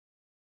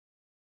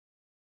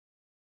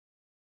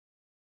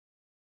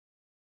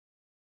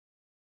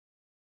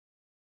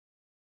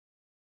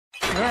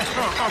Oh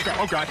God,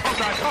 oh God, oh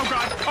God, oh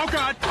God, oh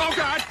God, oh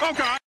God, oh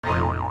God.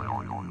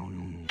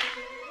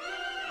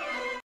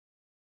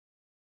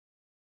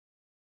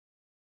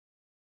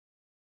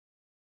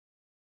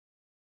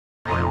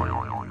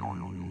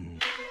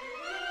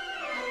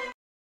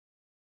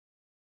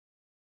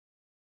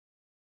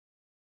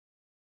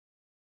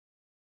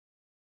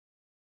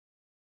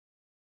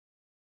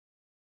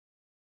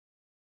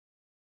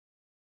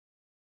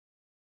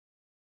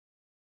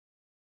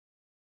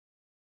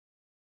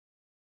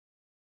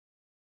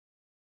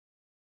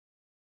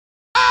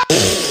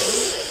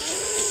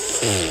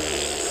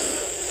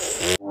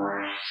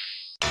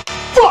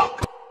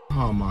 Fuck!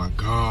 Oh my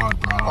God,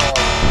 bro. Oh,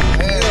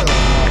 hell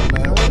no,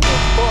 man. What the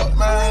fuck,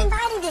 man?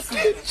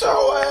 Get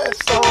your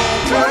ass on,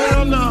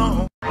 man.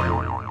 No.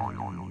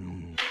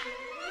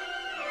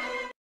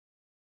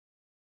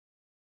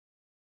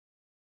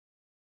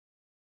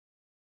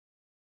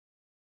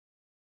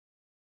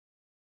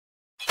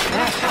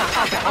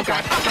 Oh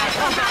God, oh God,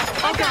 oh God,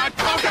 oh God,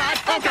 oh God,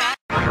 oh God.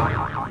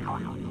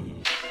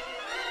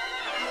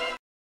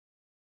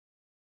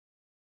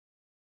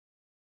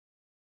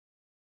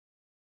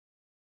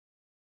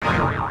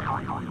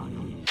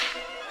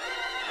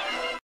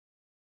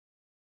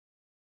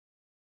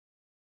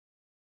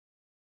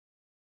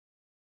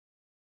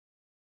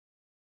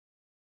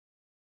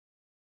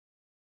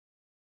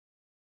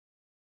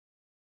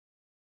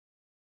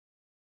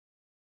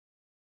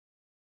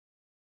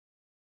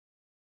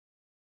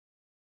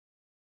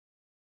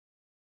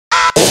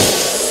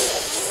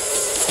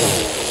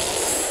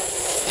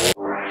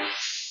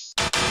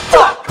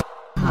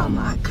 Oh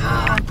my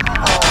God, bro.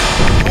 Oh,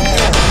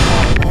 hell no,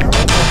 man.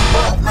 What the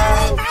fuck,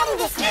 man?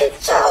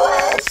 Get your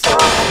ass on,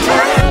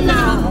 man.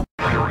 No.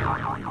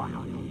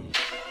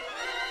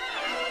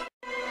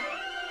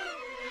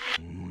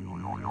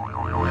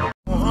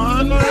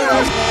 Oh, no.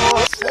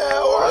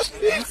 Watch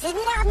this.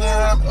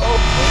 Man, oh,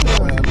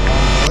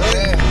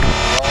 man.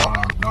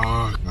 Oh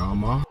God, no,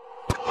 ma.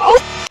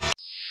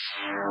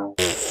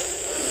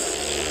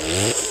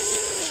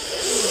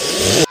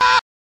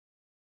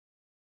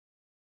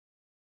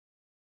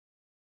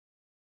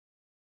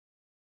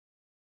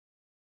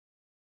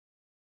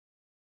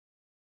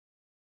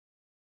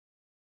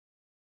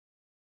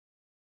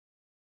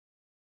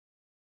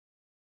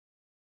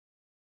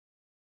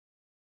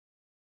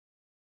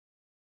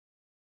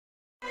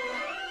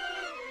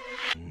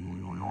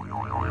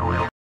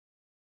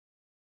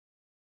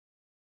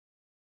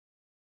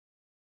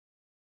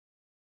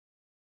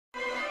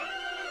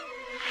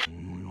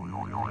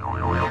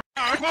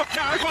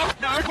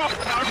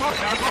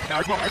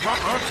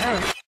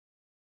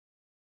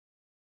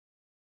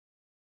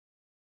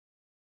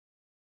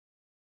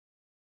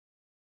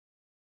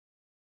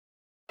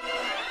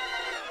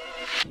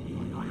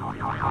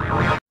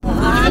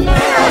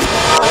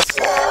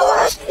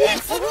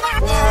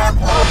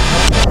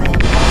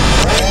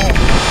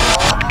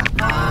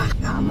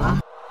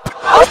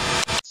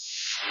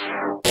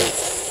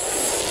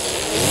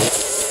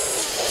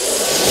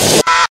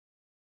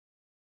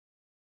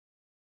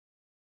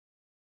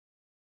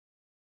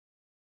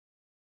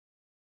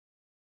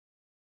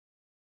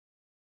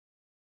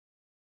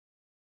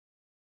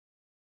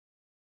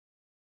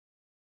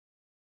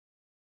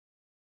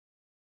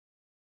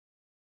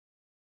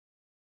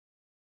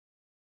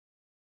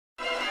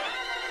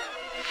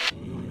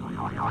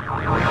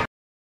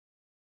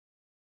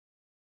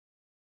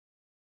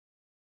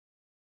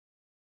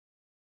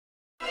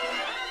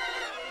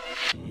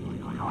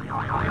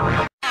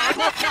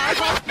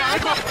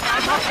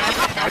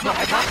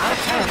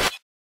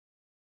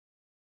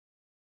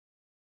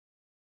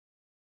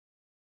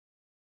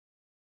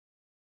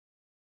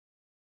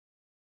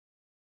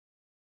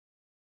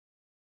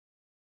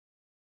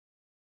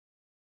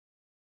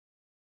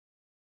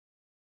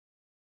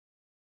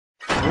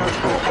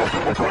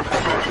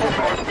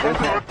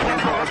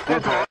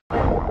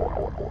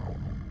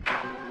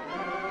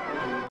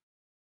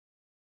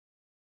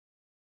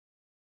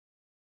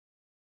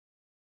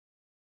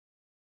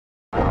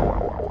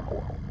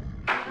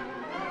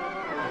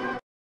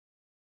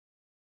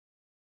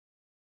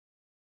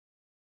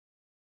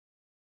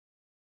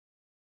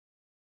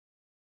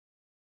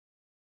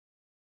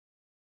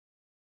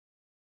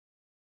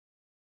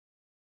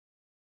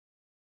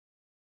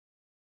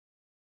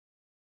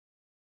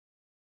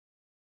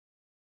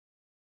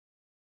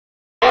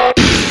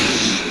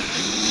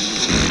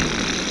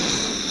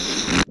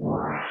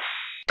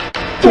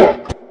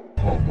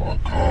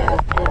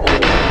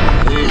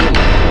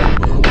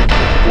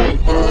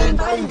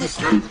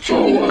 Get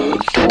your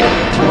ass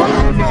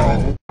on,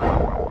 man.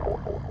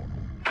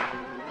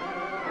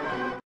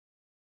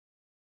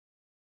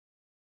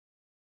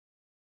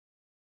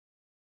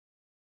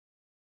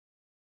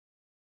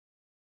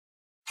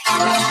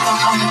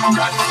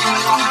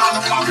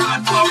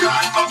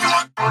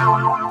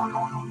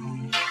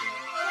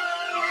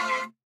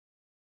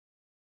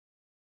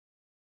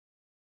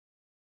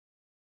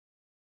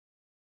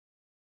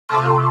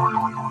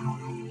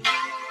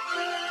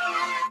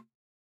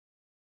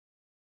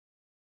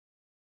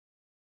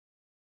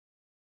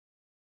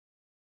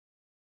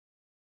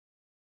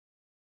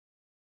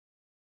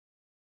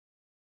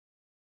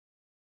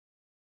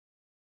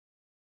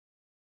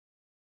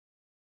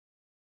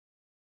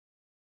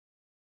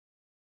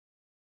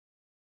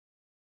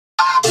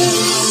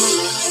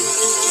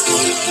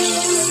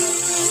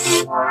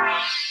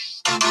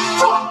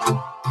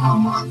 Oh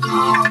my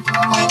God,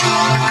 bro.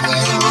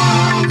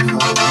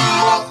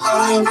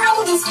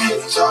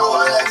 Get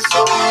your ass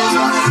on.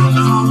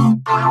 No.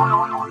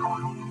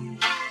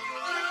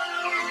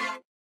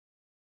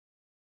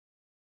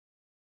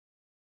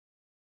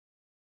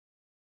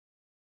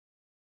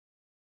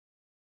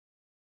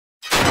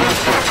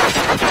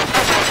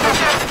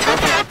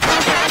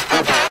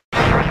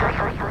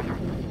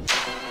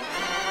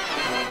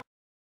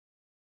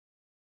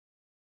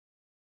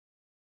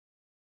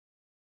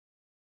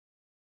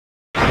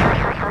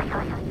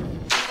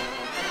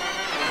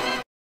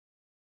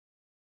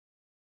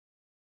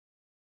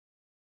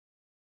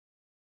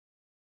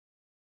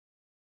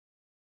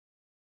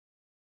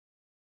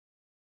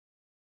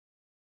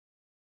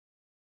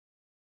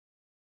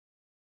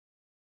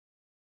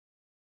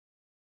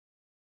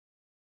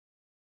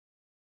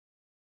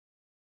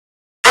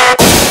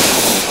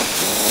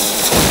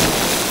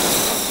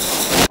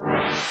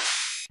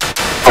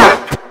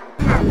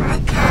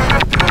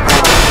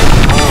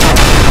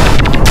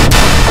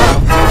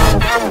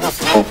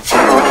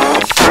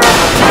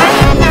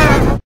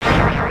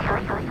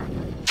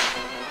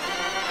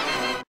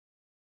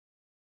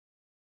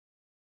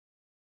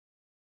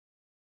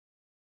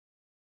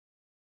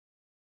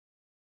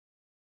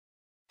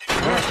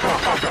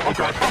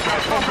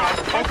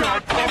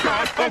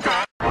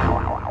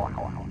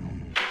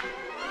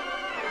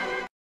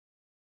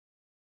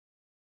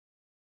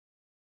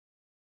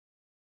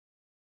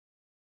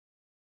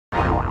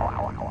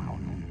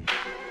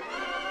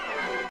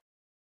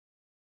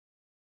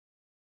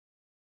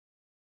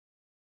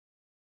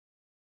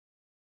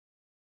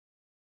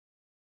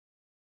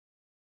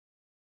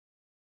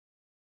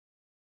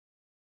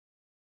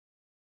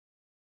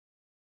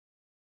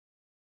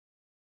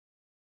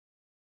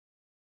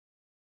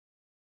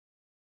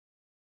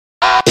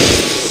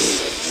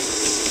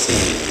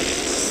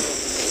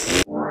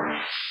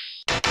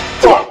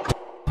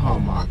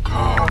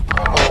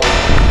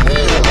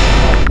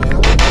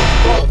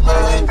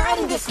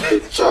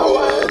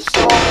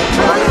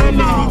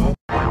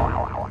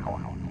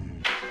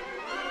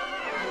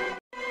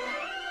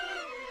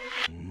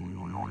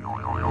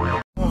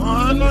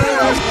 Oh no.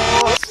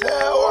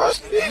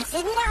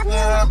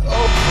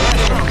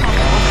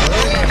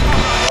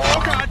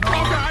 Oh God,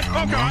 oh God,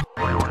 oh God.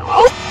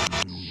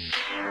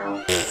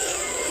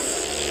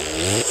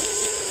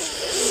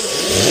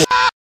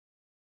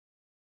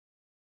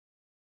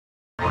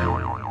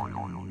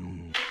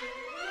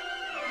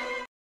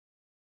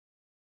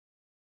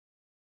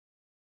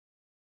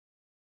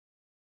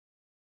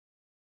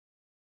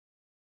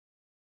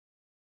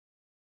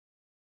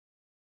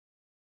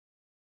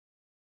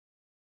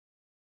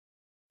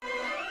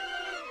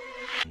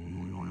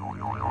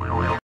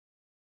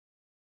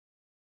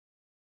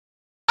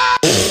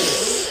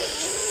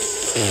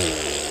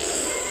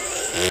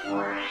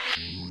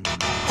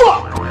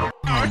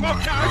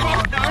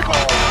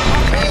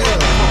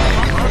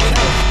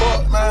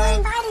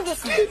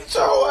 Get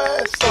your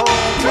ass on.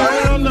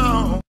 Hell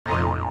no.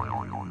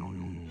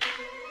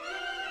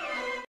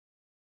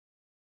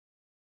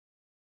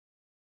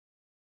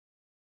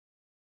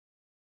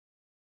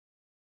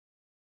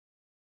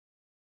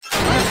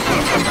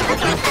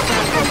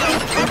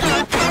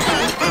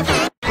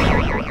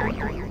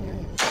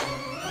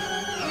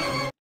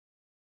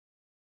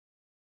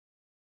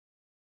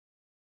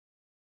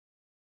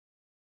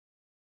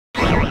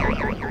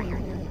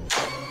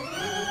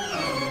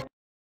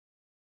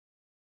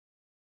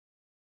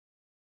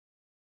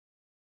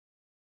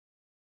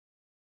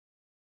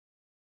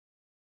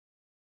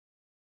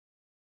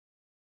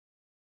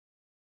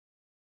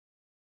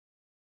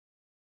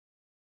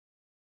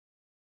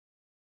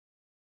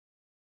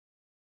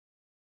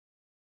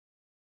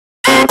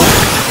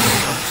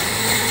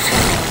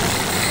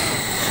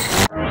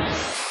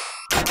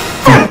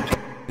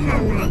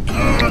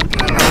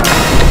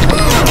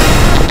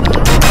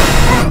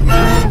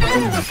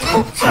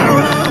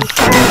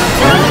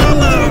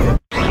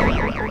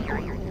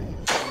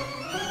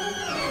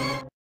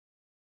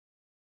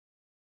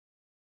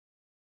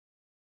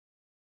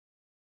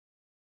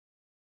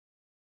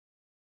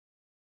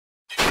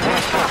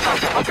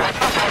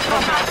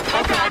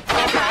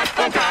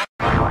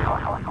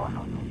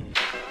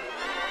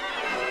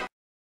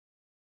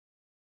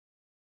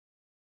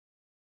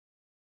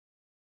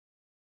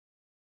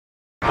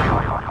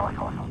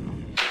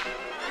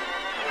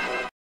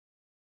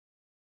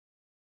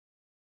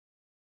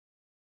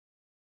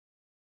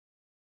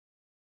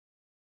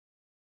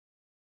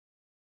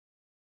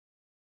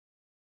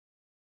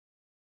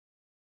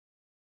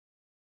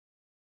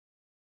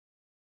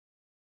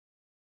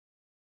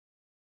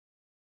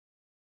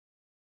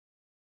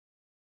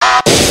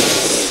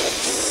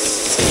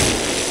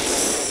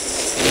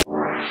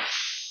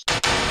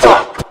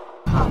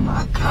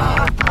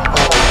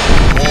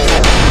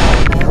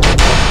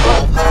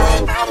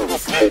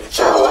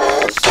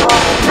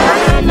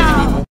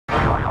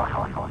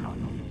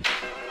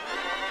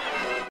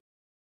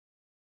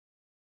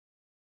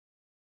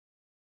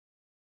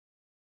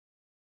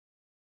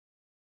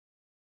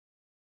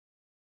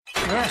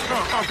 Oh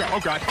God, oh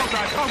God, oh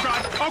God, oh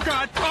God, oh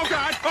God, oh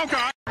God, oh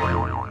God.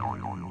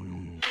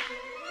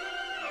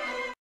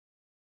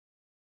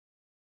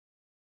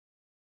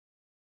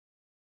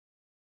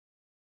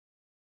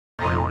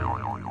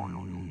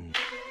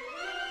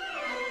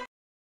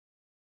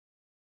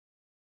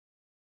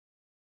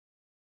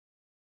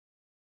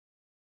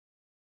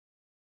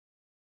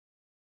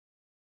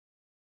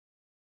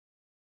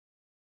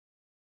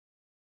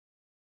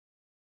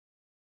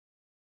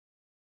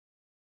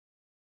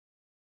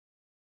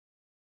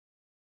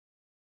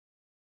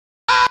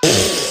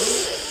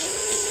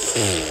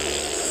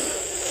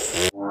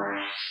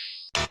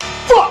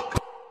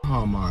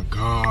 Oh my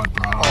God,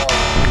 bro.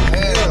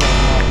 Hell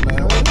no,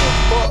 man. What the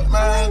fuck,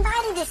 man?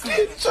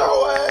 Get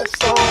your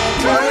ass on,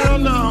 man. Hell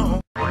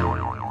no.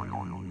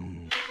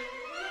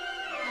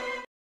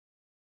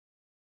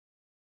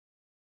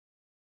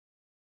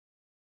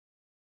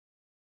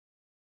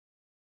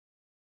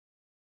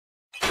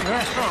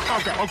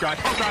 Oh God, oh God,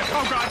 oh God,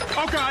 oh God,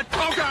 oh God,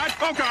 oh God,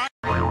 oh God.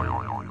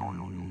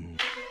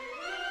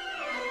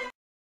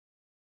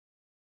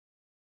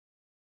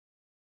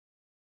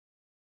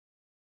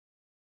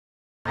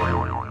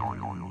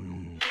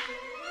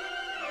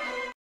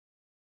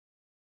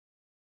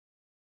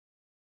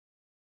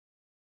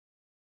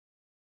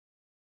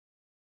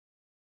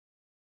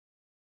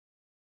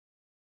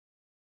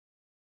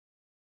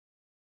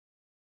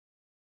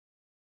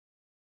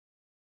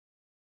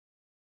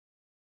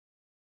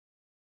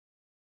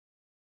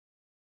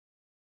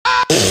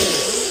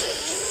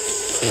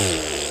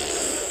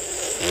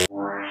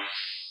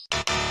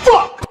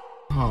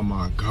 Oh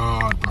my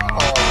God, bro.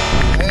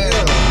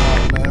 Hell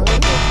no, man.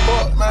 What the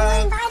fuck,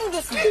 man?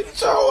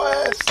 Get your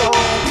ass on,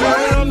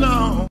 man. Hell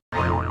no.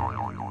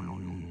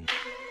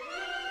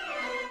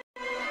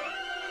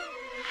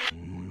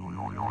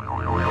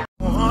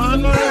 Oh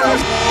no.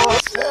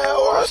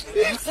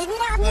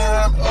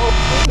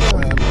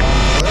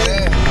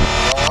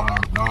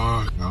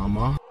 Dog,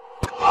 mama.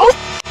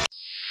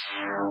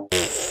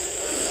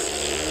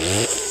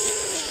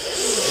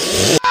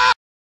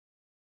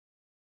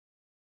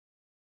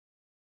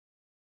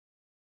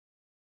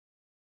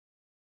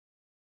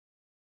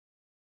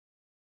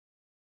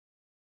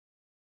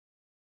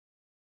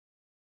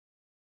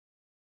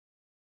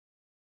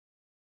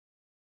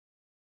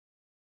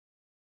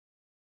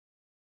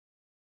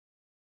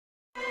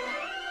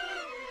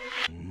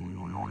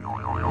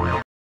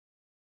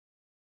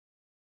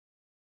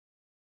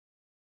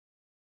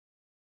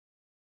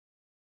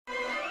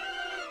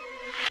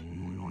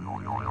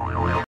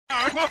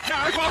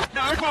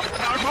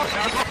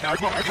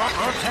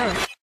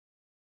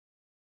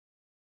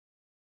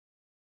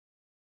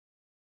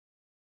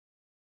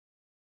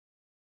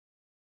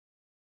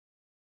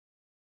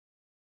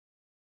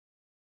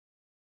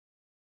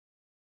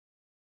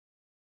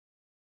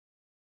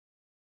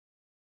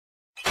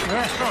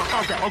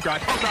 Oh God, oh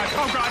God, oh God,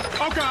 oh God,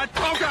 oh God,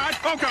 oh God,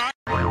 oh God.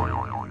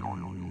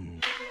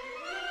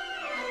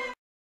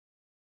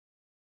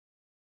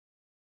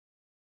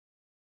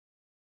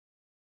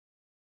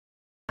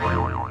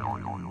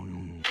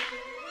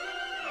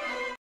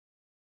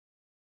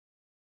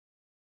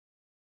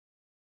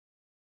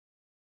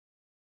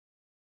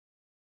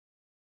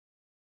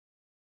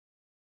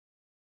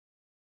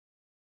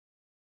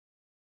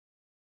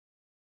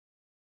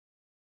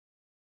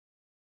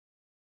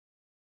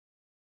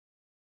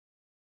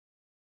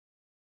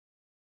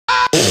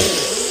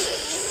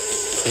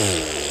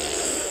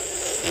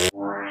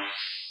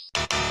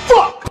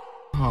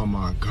 Oh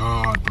my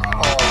God, bro.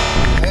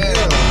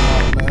 Hell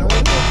no, man.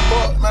 What the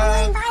fuck,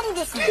 man?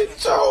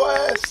 Get your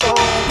ass on,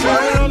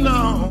 man. Hell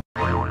no.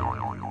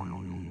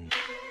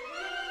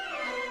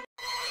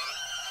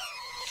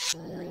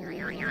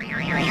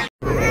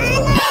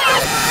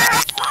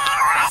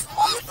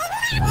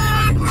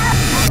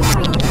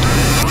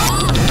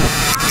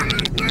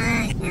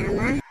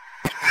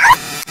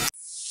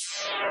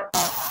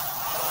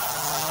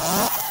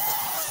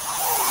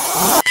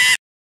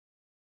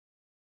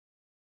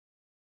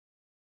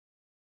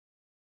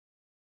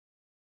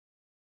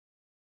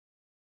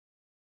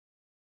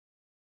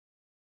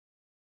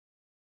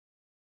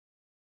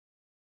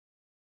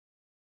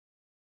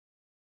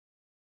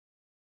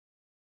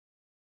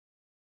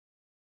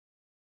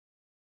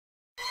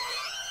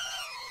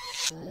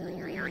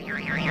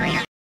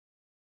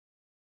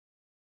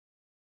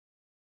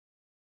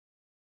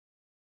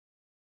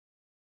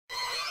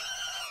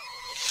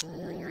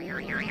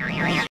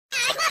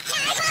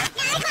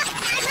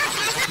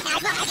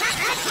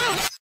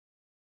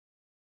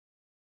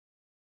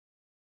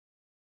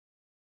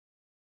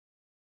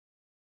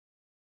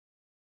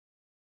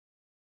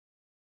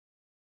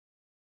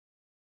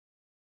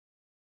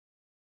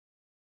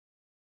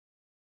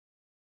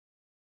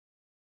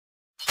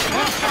 Oh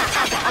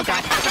God, oh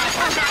God, oh God,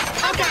 oh God,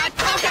 oh God,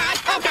 oh God,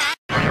 oh God.